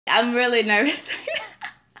I'm really nervous right now.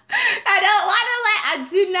 I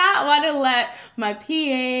do not want to let my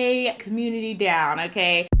PA community down,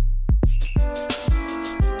 okay?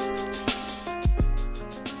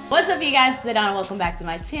 What's up, you guys? It's Adanna. Welcome back to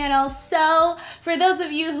my channel. So, for those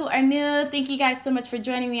of you who are new, thank you guys so much for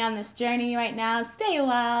joining me on this journey right now. Stay a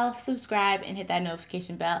while, subscribe, and hit that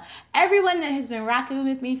notification bell. Everyone that has been rocking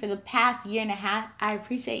with me for the past year and a half, I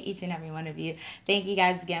appreciate each and every one of you. Thank you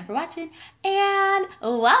guys again for watching, and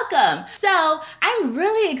welcome. So, I'm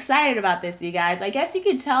really excited about this, you guys. I guess you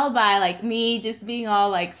could tell by like me just being all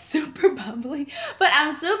like super bubbly, but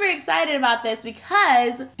I'm super excited about this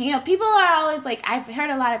because, you know, people are always like, I've heard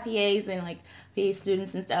a lot of PAs and like PA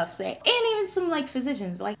students and stuff say, and even some like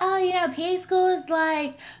physicians, but like, oh, you know, PA school is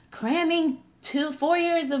like cramming 4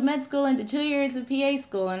 years of med school into 2 years of PA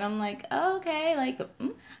school. And I'm like, oh, okay, like,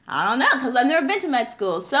 I don't know, because I've never been to med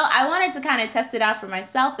school. So I wanted to kind of test it out for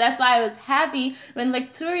myself. That's why I was happy when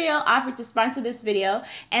Lecturio offered to sponsor this video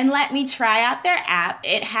and let me try out their app.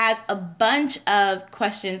 It has a bunch of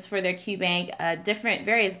questions for their QBank,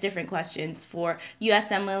 various different questions for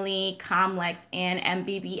USMLE, COMLEX, and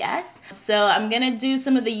MBBS. So I'm going to do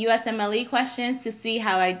some of the USMLE questions to see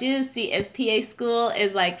how I do, see if PA school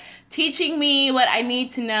is like teaching me what I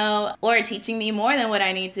need to know, or teaching me more than what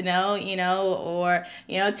I need to know, you know, or,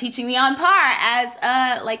 you know, teaching me on par as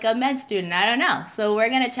like a med student. I don't know. So we're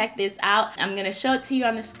going to check this out. I'm going to show it to you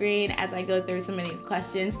on the screen as I go through some of these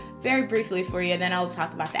questions very briefly for you, and then I'll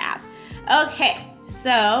talk about the app. Okay,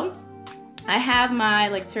 so I have my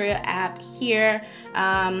Lecturio app here.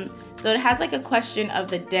 So it has like a question of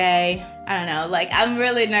the day. I don't know, like I'm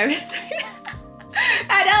really nervous right now.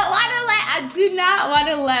 I do not want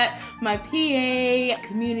to let my PA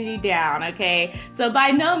community down, okay? So by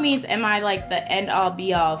no means am I like the end all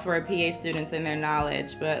be all for PA students and their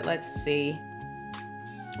knowledge, but let's see.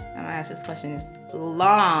 I'm gonna ask this question, is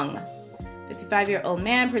long. 55-year-old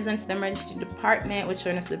man presents to the emergency department with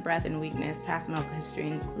shortness of breath and weakness. Past medical history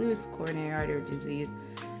includes coronary artery disease,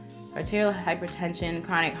 arterial hypertension,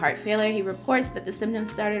 chronic heart failure. He reports that the symptoms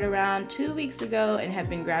started around 2 weeks ago and have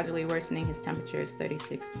been gradually worsening. His temperature is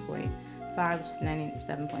 36.5, which is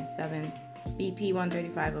 97.7. BP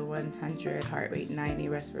 135/100, heart rate 90,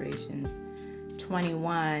 respirations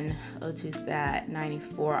 21, O2 sat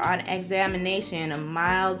 94. On examination, a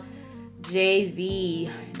mild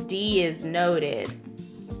JVD is noted.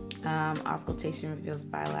 Auscultation reveals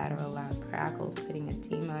bilateral loud crackles, pitting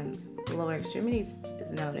edema, and lower extremities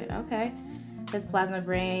is noted. Okay. His plasma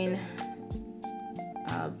brain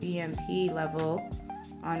BMP level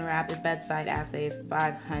on rapid bedside assay is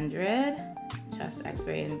 500. Chest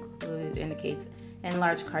x-ray included indicates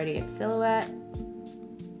enlarged cardiac silhouette.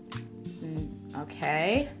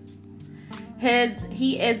 Okay.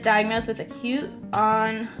 He is diagnosed with acute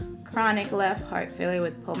on chronic left heart failure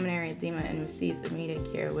with pulmonary edema and receives immediate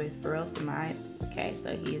care with furosemide. Okay,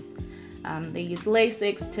 so they use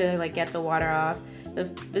Lasix to like get the water off. The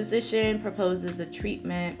physician proposes a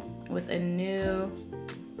treatment with a new,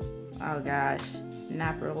 oh gosh,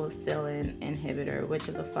 naproxen inhibitor. Which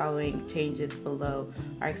of the following changes below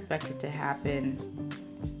are expected to happen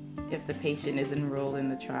if the patient is enrolled in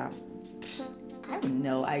the trial? I have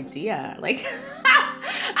no idea. Like,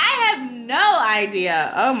 I have no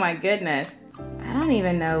idea. Oh my goodness. I don't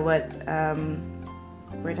even know what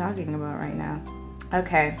we're talking about right now.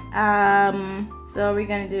 Okay, so we're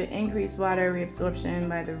gonna do increased water reabsorption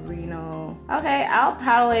by the renal. Okay, I'll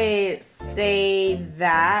probably say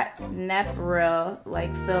that Nepro,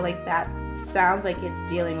 like, so like that sounds like it's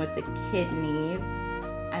dealing with the kidneys.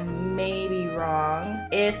 I may be wrong.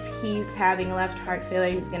 If he's having left heart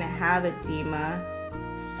failure, he's gonna have edema.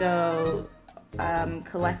 So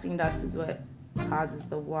collecting ducts is what causes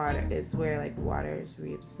the water, is where like water is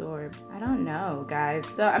reabsorbed. I don't know, guys.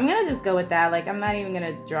 So I'm gonna just go with that. Like, I'm not even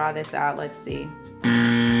gonna draw this out. Let's see.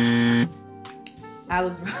 I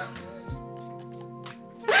was wrong.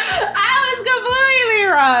 I was completely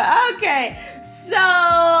wrong. Okay, so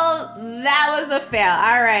that was a fail.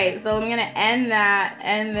 All right, so I'm gonna end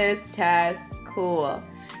this test. Cool.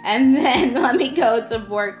 And then let me go to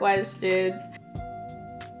more questions.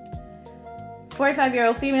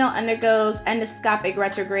 45-year-old female undergoes endoscopic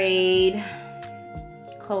retrograde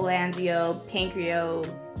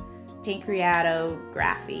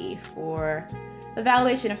pancreatography for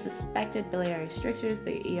evaluation of suspected biliary strictures.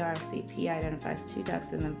 The ERCP identifies 2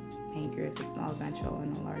 ducts in the pancreas, a small ventral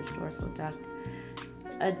and a large dorsal duct.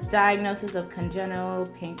 A diagnosis of congenital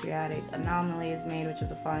pancreatic anomaly is made. Which of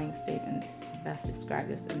the following statements best describe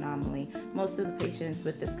this anomaly? Most of the patients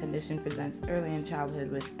with this condition presents early in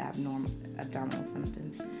childhood with abdominal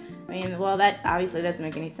symptoms. I mean, well, that obviously doesn't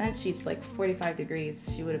make any sense. She's like 45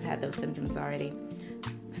 degrees. She would have had those symptoms already.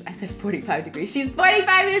 I said 45 degrees. She's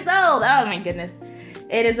 45 years old. Oh my goodness.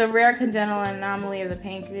 It is a rare congenital anomaly of the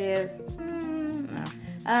pancreas.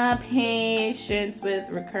 Patients with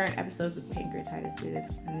recurrent episodes of pancreatitis due to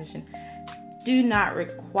this condition do not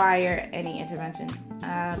require any intervention.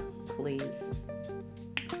 Please.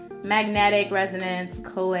 Magnetic resonance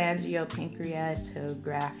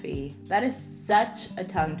cholangiopancreatography. That is such a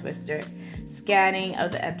tongue twister. Scanning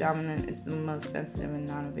of the abdomen is the most sensitive and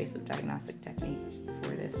non-invasive diagnostic technique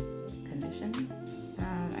for this condition.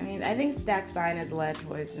 I think Staxine is lead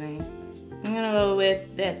poisoning. I'm gonna go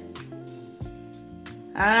with this.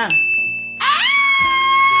 I don't know.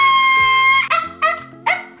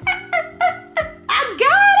 I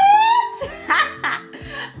got it!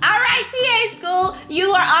 All right, PA school,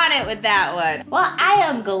 you are on it with that one. Well, I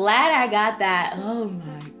am glad I got that. Oh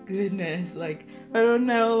my goodness, like, I don't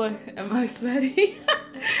know, like, am I sweating? Am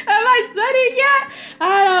I sweating yet?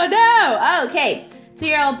 I don't know. Okay,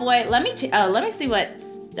 2-year-old boy, let me see what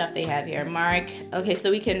stuff they have here. Mark. Okay,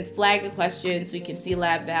 so we can flag the questions, we can see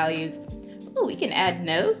lab values. Oh, we can add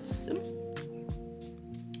notes.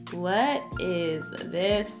 What is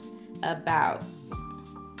this about?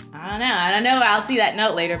 I don't know. I'll see that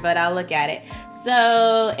note later, but I'll look at it.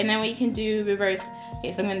 So, and then we can do reverse.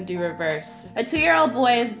 Okay, so I'm going to do reverse. A 2-year-old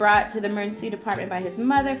boy is brought to the emergency department by his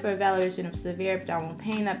mother for evaluation of severe abdominal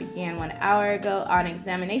pain that began 1 hour ago. On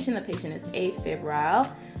examination, the patient is afebrile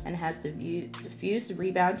and has diffuse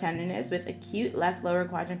rebound tenderness with acute left lower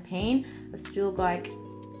quadrant pain. A stool-like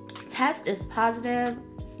test is positive.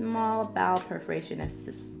 Small bowel perforation is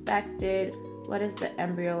suspected. What is the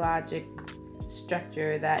embryologic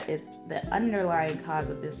structure that is the underlying cause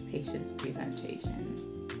of this patient's presentation?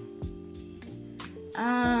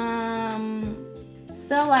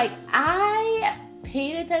 So like I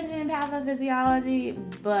paid attention in pathophysiology,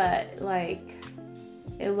 but like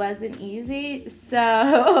it wasn't easy.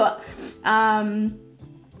 So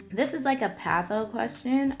this is like a patho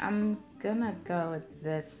question. I'm gonna go with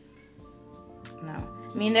this. No.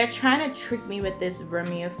 I mean, they're trying to trick me with this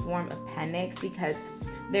vermiform appendix because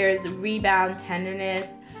there's rebound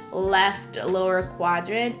tenderness, left lower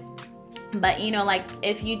quadrant. But you know, like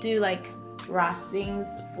if you do like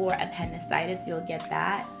Rothstein's for appendicitis, you'll get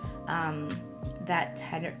that that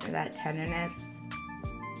tenderness.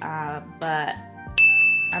 But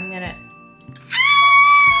I'm gonna.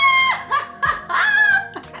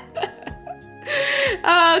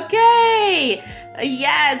 Okay.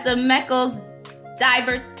 Yes, a Meckel's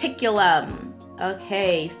diverticulum.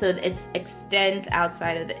 Okay, so it extends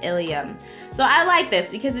outside of the ileum. So I like this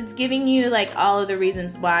because it's giving you like all of the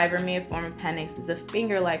reasons why vermiform appendix is a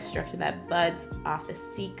finger-like structure that buds off the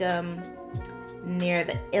cecum near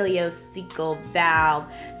the ileocecal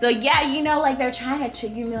valve. So yeah, you know, like they're trying to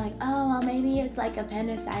trigger me like, oh, well, maybe it's like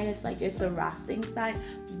appendicitis, like it's a Rothstein sign,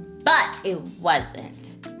 but it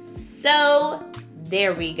wasn't. So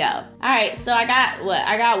there we go. All right, so I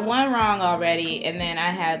got one wrong already, and then I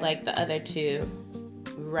had like the other two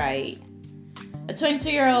right. A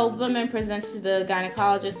 22-year-old woman presents to the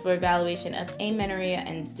gynecologist for evaluation of amenorrhea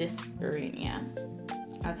and dyspareunia.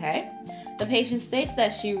 Okay. The patient states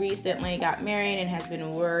that she recently got married and has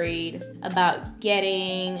been worried about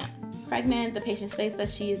getting pregnant. The patient states that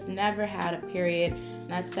she has never had a period and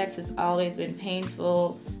that sex has always been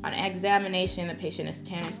painful. On examination, the patient is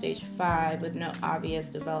Tanner stage 5 with no obvious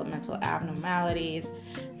developmental abnormalities.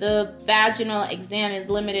 The vaginal exam is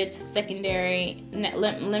limited secondary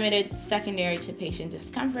to patient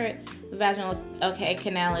discomfort. The vaginal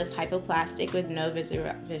canal is hypoplastic with no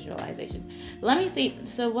visualizations. Let me see.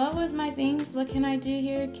 So what was my things? What can I do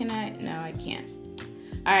here? No, I can't.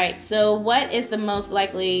 All right, so what is the most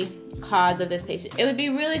likely cause of this patient? It would be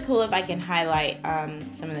really cool if I can highlight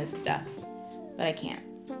some of this stuff, but I can't.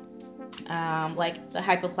 Like the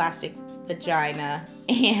hypoplastic vagina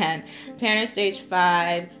and Tanner stage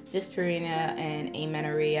 5, dyspareunia, and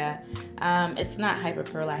amenorrhea. It's not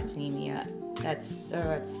hyperprolactinemia. That's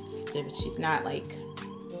stupid. She's not like,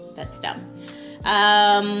 that's dumb.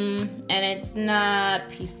 And it's not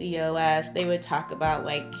PCOS. They would talk about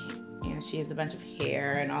like, you know, she has a bunch of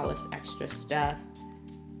hair and all this extra stuff.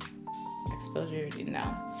 Exposure, you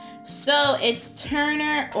know. So it's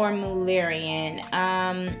Turner or Mullerian.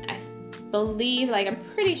 I believe, like, I'm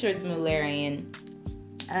pretty sure it's Mullerian.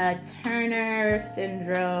 Turner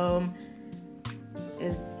syndrome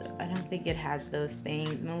is I don't think it has those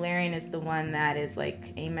things. Mullerian is the one that is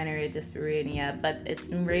like amenorrhea, dyspareunia, but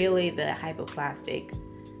it's really the hypoplastic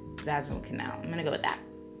vaginal canal. I'm gonna go with that.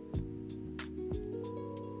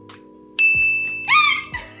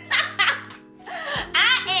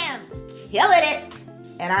 I am killing it,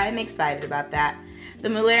 and I am excited about that. The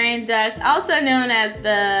Mullerian duct, also known as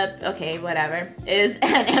the, is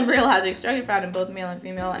an embryologic structure found in both male and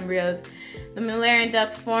female embryos. The Mullerian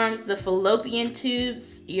duct forms the fallopian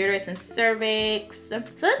tubes, uterus, and cervix. So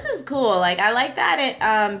this is cool. Like, I like that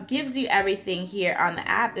it gives you everything here on the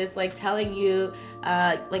app. It's like telling you,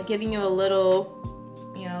 like giving you a little,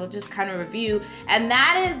 you know, just kind of review. And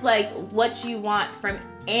that is like what you want from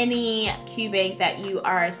any Q-bank that you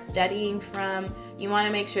are studying from. You want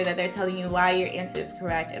to make sure that they're telling you why your answer is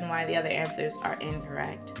correct and why the other answers are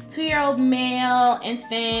incorrect. 2-year-old male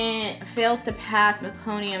infant fails to pass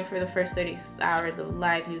meconium for the first 36 hours of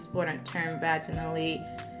life. He was born untermed vaginally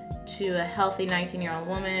to a healthy 19-year-old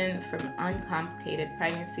woman from uncomplicated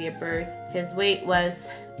pregnancy at birth. His weight was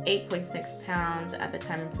 8.6 pounds. At the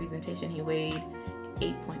time of presentation, he weighed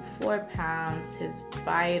 8.4 pounds. His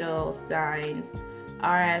vital signs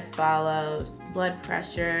are as follows: blood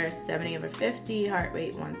pressure 70/50, heart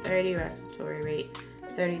rate 130, respiratory rate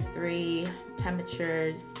 33,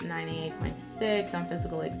 temperatures 98.6 on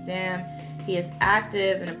physical exam. He is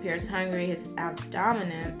active and appears hungry. His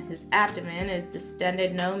abdomen is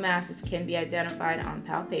distended. No masses can be identified on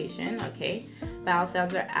palpation. Okay. Bowel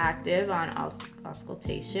sounds are active on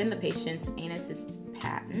auscultation. The patient's anus is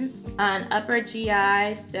patent. An upper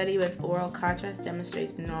GI study with oral contrast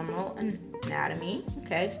demonstrates normal anatomy.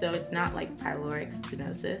 Okay, so it's not like pyloric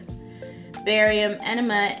stenosis. Barium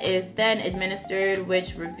enema is then administered,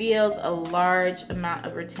 which reveals a large amount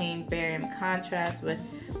of retained barium contrast with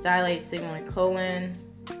dilated sigmoid colon.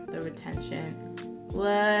 The retention.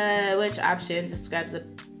 Which option describes the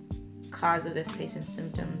cause of this patient's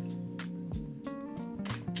symptoms?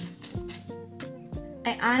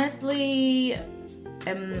 I honestly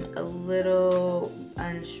am a little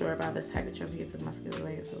unsure about this hypertrophy of the muscular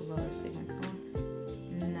layer of the lower sigmoid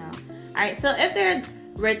colon. No. All right, so if there's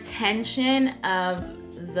retention of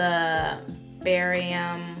the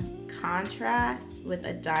barium contrast with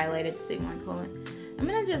a dilated sigmoid colon, I'm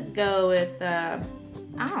gonna just go with I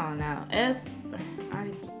don't know.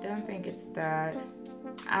 I don't think it's that.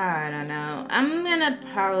 I don't know. I'm gonna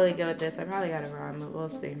probably go with this. I probably got it wrong, but we'll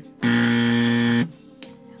see.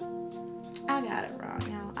 I got it wrong,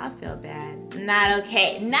 y'all. I feel bad. Not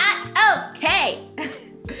okay. Not okay.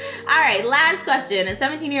 All right, last question. A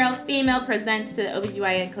 17-year-old female presents to the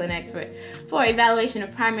OBGYN clinic for evaluation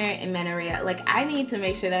of primary amenorrhea. Like, I need to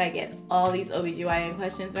make sure that I get all these OBGYN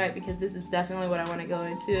questions right, because this is definitely what I want to go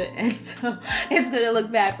into, and so it's going to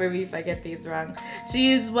look bad for me if I get these wrong.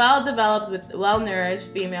 She is well-developed, with well-nourished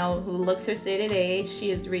female who looks her stated age.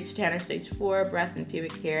 She has reached Tanner stage 4, breast and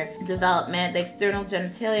pubic hair development. The external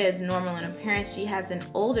genitalia is normal in appearance. She has an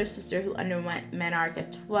older sister who underwent menarche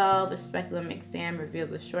at 12. A speculum exam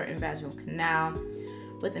reveals a shortened vaginal canal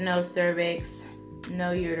with no cervix.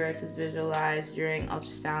 No uterus is visualized during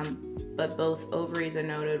ultrasound, but both ovaries are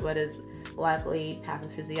noted. What is likely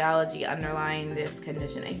pathophysiology underlying this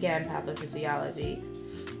condition? Again, pathophysiology.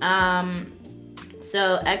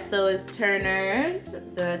 So exo is Turner's,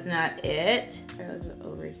 so that's not it.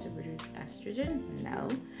 Ovaries to produce estrogen? No.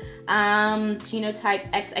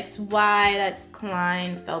 Genotype XXY, that's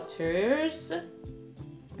Klinefelter's.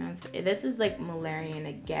 This is like Mullerian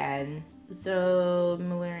again. So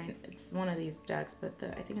Mullerian, it's one of these ducts, but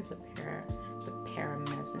I think it's the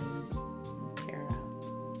parameson.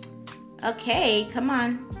 Okay, come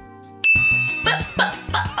on.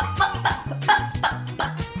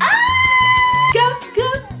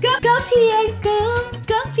 Go PA school.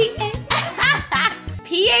 Go PA.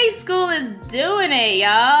 PA school is doing it,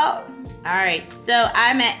 y'all. All right, so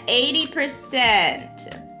I'm at 80%.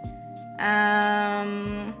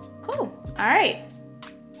 Cool. All right.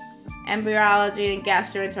 Embryology and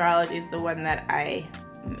gastroenterology is the one that I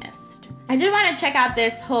missed. I did want to check out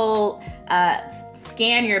this whole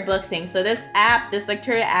scan your book thing. So this app, this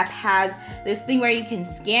Lecturio app, has this thing where you can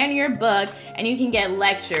scan your book and you can get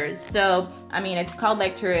lectures. So, I mean, it's called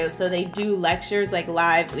Lecturio, so they do lectures, like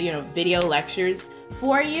live, video lectures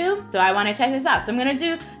for you. So I want to check this out. So I'm going to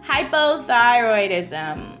do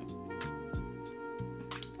hypothyroidism.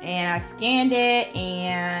 And I scanned it,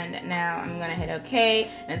 and now I'm gonna hit OK,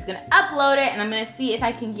 and it's gonna upload it, and I'm gonna see if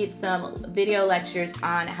I can get some video lectures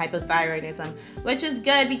on hypothyroidism, which is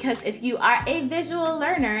good, because if you are a visual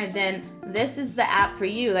learner, then this is the app for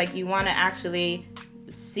you. Like, you wanna actually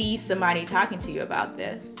see somebody talking to you about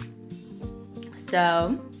this.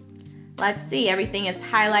 So Let's see, everything is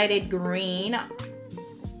highlighted green.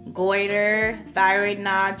 Goiter, thyroid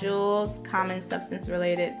nodules, common substance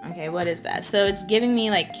related. Okay, what is that? So it's giving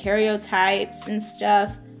me like karyotypes and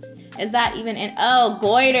stuff. Is that even in? Oh,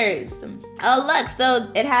 goiters. Oh, look,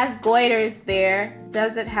 so it has goiters there.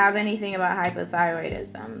 Does it have anything about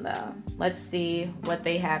hypothyroidism, though? Let's see what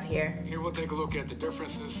they have here. Here we'll take a look at the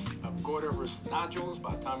differences of goiter versus nodules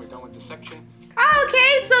by the time we're done with this section. Oh,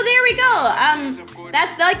 okay, so there we go.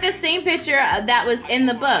 That's like the same picture that was in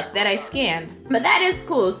the book that I scanned. But that is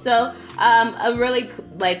cool. So a really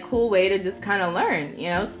cool way to just kind of learn,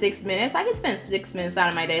 6 minutes. I could spend 6 minutes out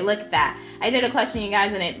of my day. Look at that. I did a question, you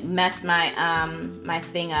guys, and it messed my my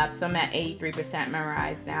thing up. So I'm at 83%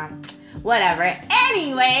 memorized now. Whatever.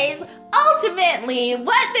 Anyways, ultimately,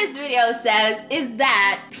 what this video says is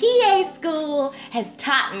that PA school has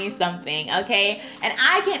taught me something, okay? And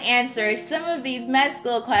I can answer some of these med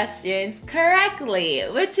school questions correctly,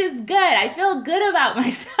 which is good. I feel good about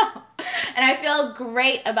myself. And I feel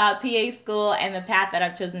great about PA school and the path that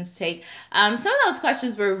I've chosen to take. Some of those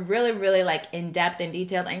questions were really, really in-depth and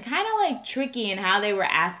detailed and kind of tricky in how they were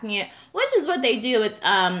asking it, which is what they do with,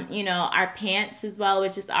 our PANTS as well,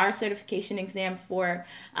 which is our certification exam for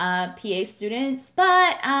PA students.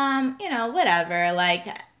 But, whatever,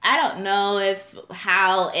 I don't know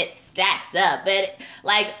how it stacks up, but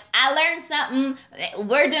I learned something.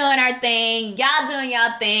 We're doing our thing. Y'all doing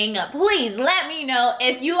y'all thing. Please let me know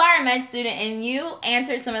if you are a med student and you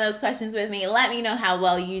answered some of those questions with me. Let me know how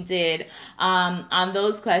well you did on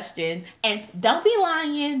those questions. And don't be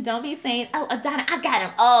lying. Don't be saying, oh, Adanna, I got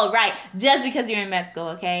them all right just because you're in med school,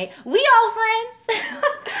 okay? We all friends.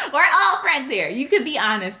 We're all friends here. You could be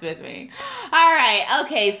honest with me. All right.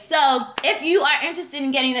 Okay. So if you are interested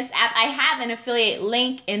in getting this app, I have an affiliate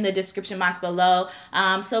link in the description box below.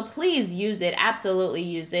 So please use it. Absolutely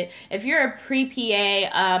use it. If you're a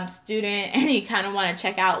pre-PA student and you kind of want to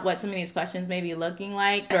check out what some of these questions may be looking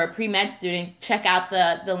like, or a pre-med student, check out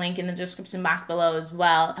the link in the description box below as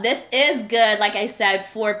well. This is good, like I said,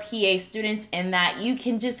 for PA students in that you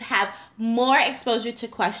can just have more exposure to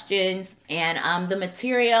questions and the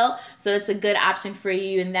material. So it's a good option for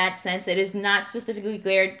you in that sense. It is not specifically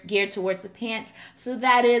geared towards the PANTS, so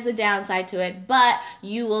that is a downside to it, but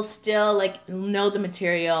you will still know the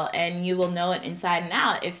material and you will know it inside and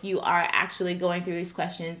out if you are actually going through these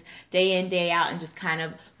questions day in, day out, and just kind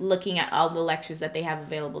of looking at all the lectures that they have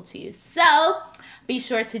available to you. So be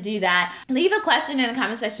sure to do that. Leave a question in the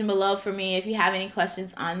comment section below for me if you have any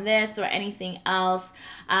questions on this or anything else.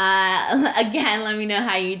 Again, let me know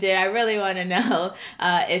how you did. I really want to know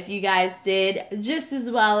if you guys did just as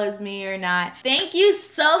well as me or not. Thank you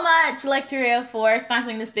so much, Lecturio, for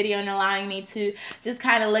sponsoring this video and allowing me to just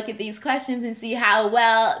kind of look at these questions and see how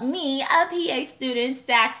well me, a PA student,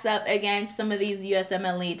 stacks up against some of these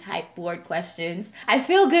USMLE type board questions. I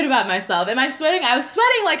feel good about myself. Am I sweating? I was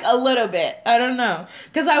sweating a little bit. I don't know,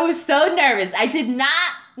 because I was so nervous. I did not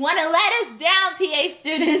want to let us down, PA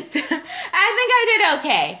students. I think I did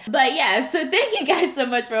okay. But yeah, so thank you guys so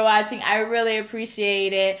much for watching. I really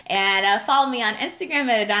appreciate it. And follow me on Instagram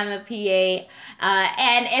at Adanna PA.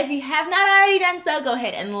 And if you have not already done so, go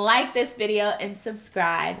ahead and like this video and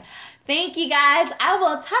subscribe. Thank you guys. I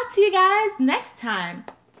will talk to you guys next time.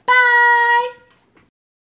 Bye.